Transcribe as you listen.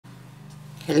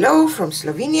Hello from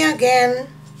Slovenia again.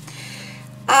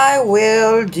 I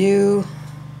will do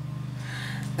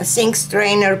a sink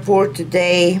strainer pour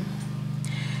today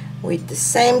with the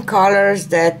same colors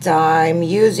that I'm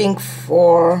using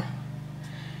for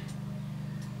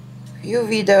few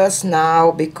videos now,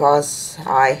 because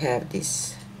I have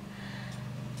this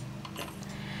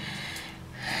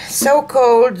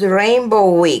so-called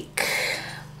rainbow week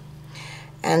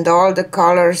and all the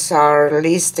colors are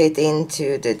listed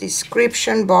into the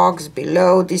description box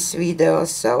below this video,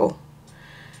 so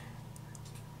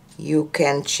you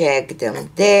can check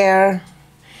them there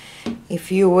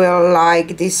if you will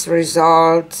like this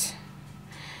result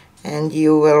and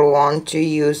you will want to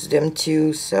use them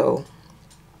too. So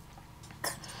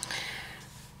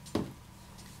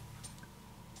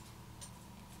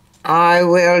I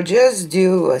will just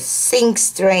do a sink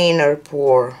strainer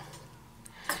pour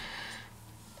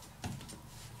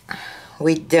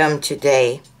with them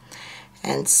today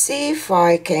and see if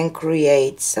I can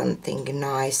create something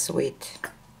nice with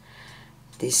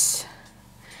this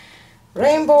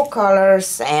rainbow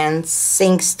colors and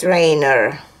sink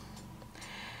strainer.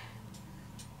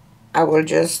 I will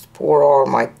just pour all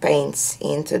my paints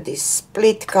into this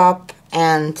split cup,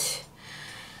 and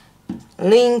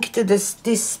link to this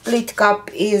split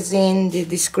cup is in the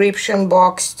description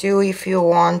box too. If you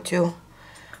want to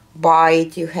buy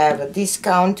it, you have a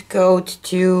discount code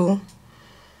too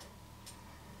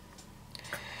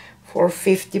for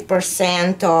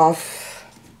 50% off.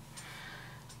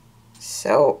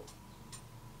 So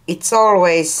it's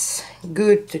always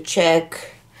good to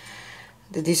check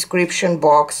the description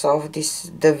box of the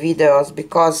videos,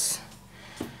 because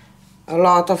a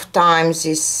lot of times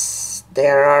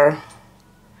there are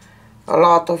a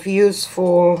lot of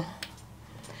useful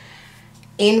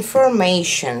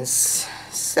informations.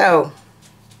 So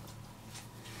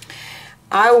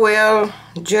I will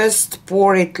just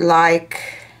pour it like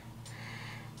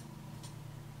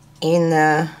in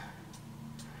a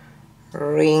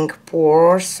ring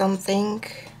pour or something.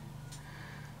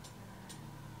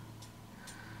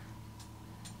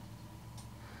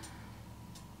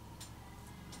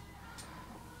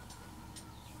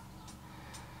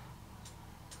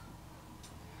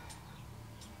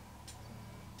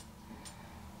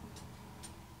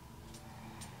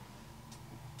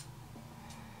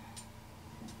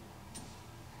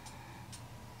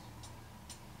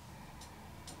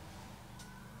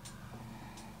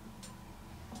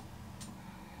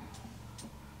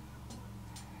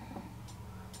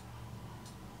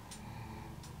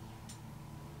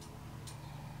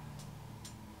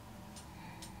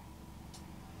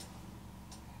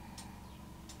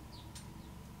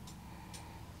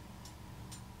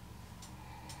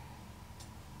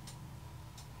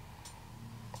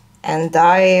 And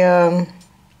I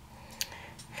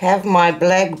have my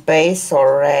black base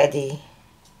already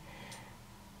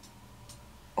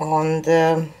on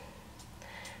the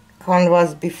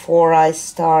canvas before I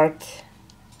start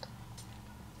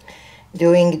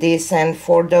doing this. And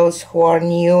for those who are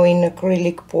new in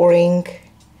acrylic pouring,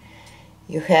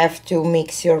 you have to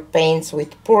mix your paints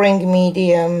with pouring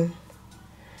medium.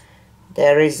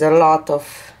 There is a lot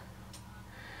of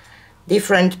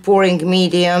different pouring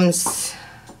mediums.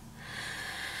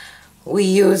 We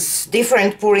use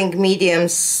different pouring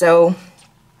mediums, so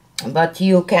but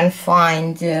you can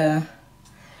find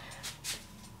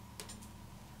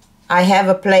I have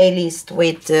a playlist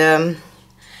with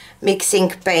mixing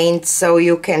paints, so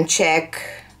you can check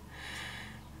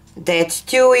that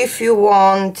too if you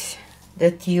want,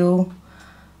 that you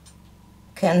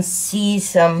can see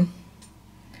some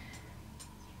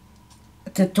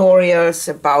tutorials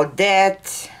about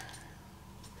that.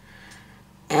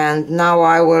 And now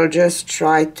I will just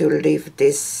try to leave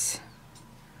this.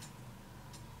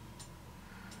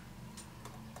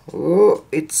 Ooh,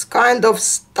 it's kind of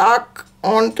stuck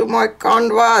onto my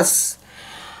canvas.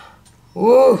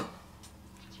 Ooh.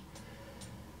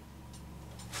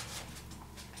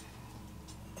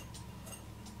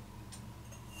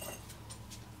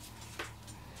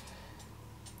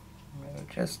 I'll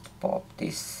just pop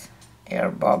these air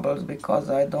bubbles because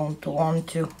I don't want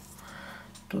to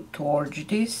torch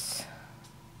this.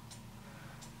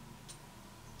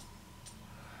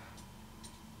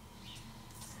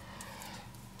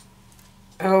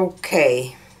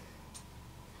 Okay,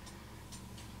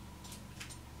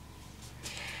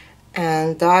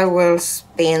 and I will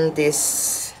spin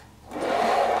this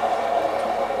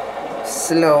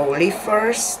slowly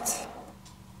first.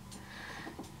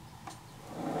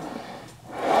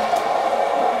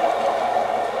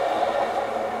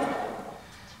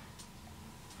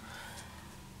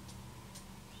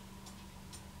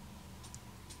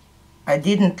 I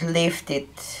didn't lift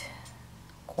it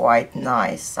quite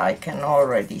nice, I can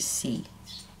already see.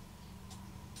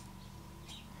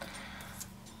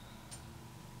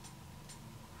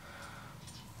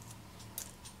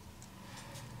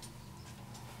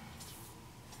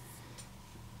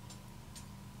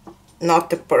 Not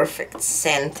the perfect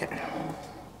center.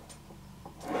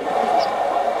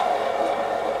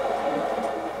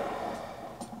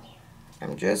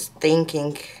 I'm just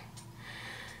thinking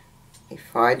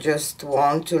if I just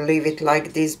want to leave it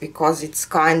like this, because it's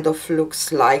kind of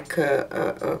looks like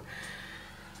I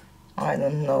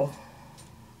don't know,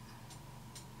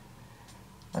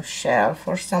 a shelf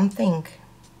or something.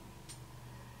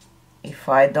 If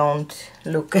I don't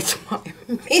look at my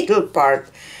middle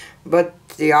part, but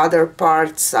the other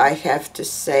parts, I have to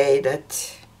say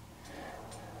that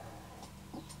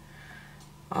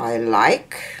I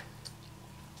like.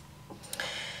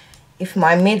 If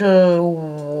my middle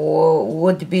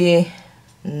would be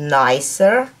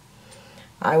nicer,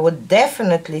 I would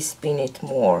definitely spin it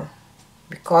more,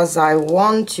 because I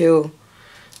want to.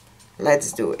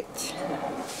 Let's do it.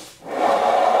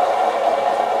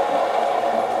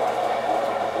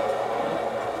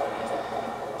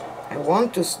 I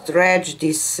want to stretch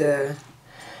these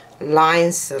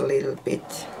lines a little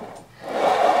bit.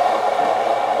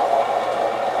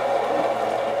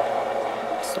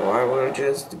 So I will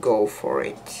just go for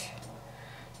it.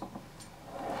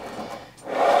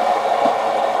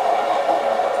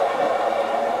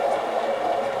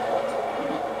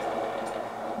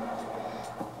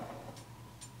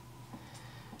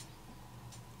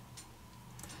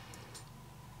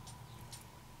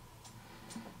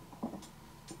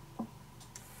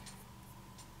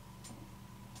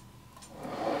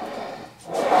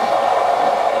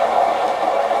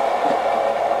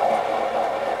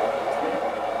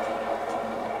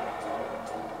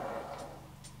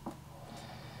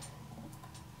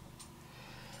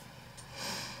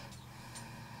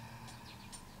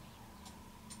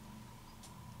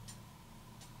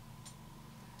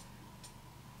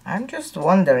 I'm just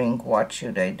wondering what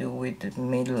should I do with the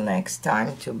middle next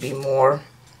time to be more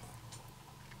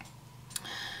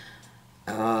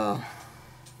I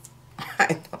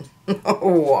don't know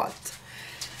what.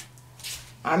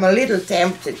 I'm a little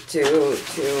tempted to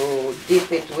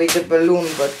dip it with the balloon,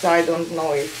 but I don't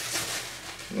know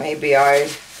if maybe I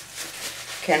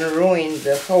can ruin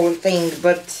the whole thing.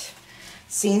 But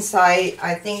since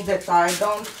I think that I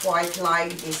don't quite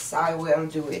like this, I will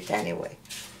do it anyway.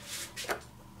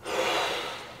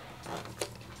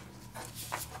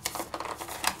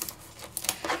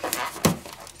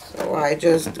 So I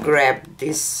just grabbed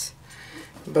this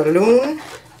balloon.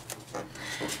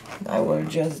 I will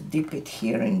just dip it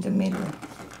here in the middle.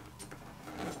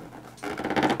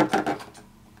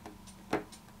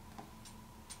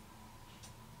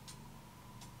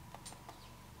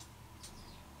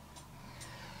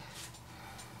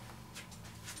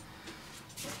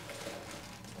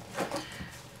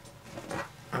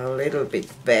 A little bit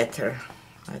better,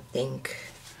 I think,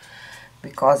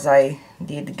 because I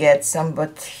did get some,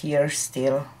 but here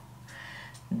still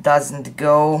doesn't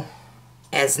go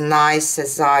as nice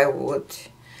as I would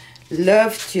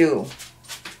love to.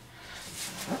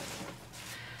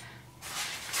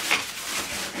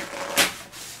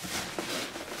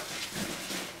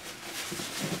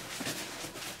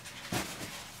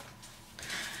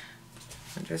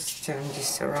 I'll just turn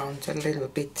this around a little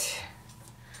bit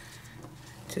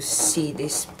to see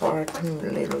this part a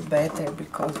little better,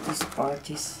 because this part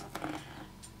is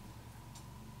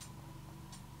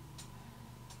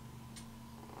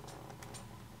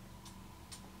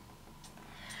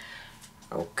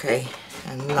okay,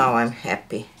 and now I'm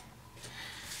happy.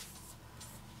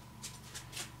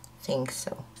 Think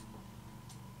so.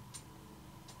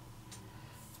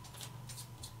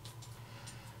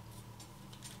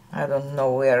 I don't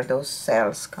know where those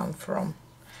cells come from,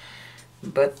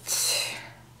 but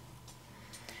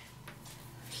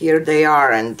here they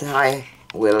are, and I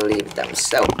will leave them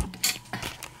so.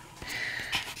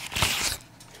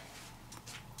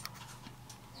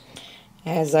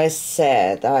 As I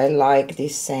said, I like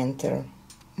this center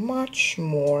much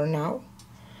more now.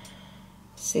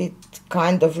 See, it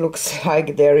kind of looks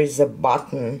like there is a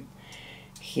button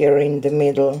here in the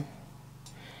middle,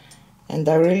 and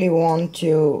I really want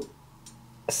to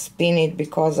spin it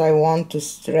because I want to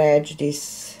stretch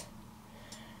these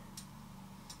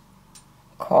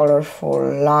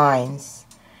colorful lines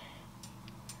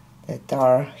that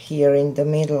are here in the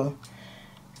middle,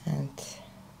 and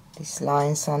these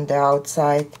lines on the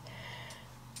outside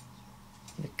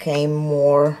became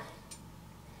more,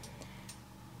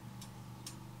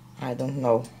 I don't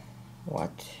know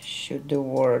what should the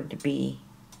word be?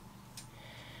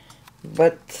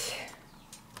 But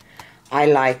I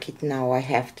like it now, I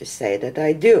have to say that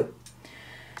I do.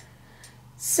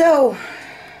 So,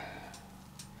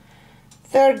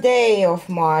 third day of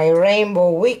my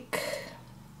rainbow week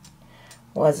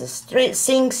was a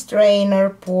sink strainer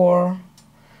pour.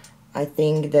 I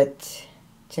think that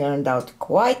turned out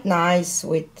quite nice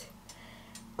with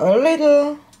a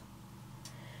little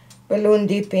balloon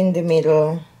dip in the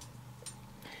middle.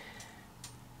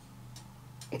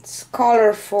 It's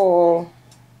colorful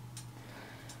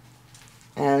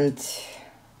and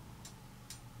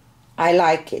I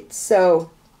like it.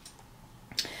 So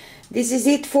this is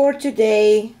it for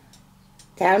today.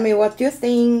 Tell me what you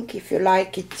think, if you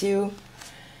like it too.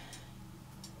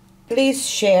 Please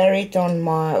share it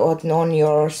on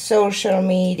your social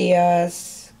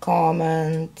medias,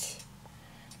 comment,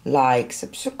 like,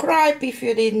 subscribe if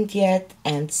you didn't yet,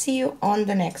 and see you on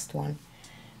the next one.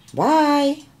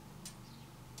 Bye!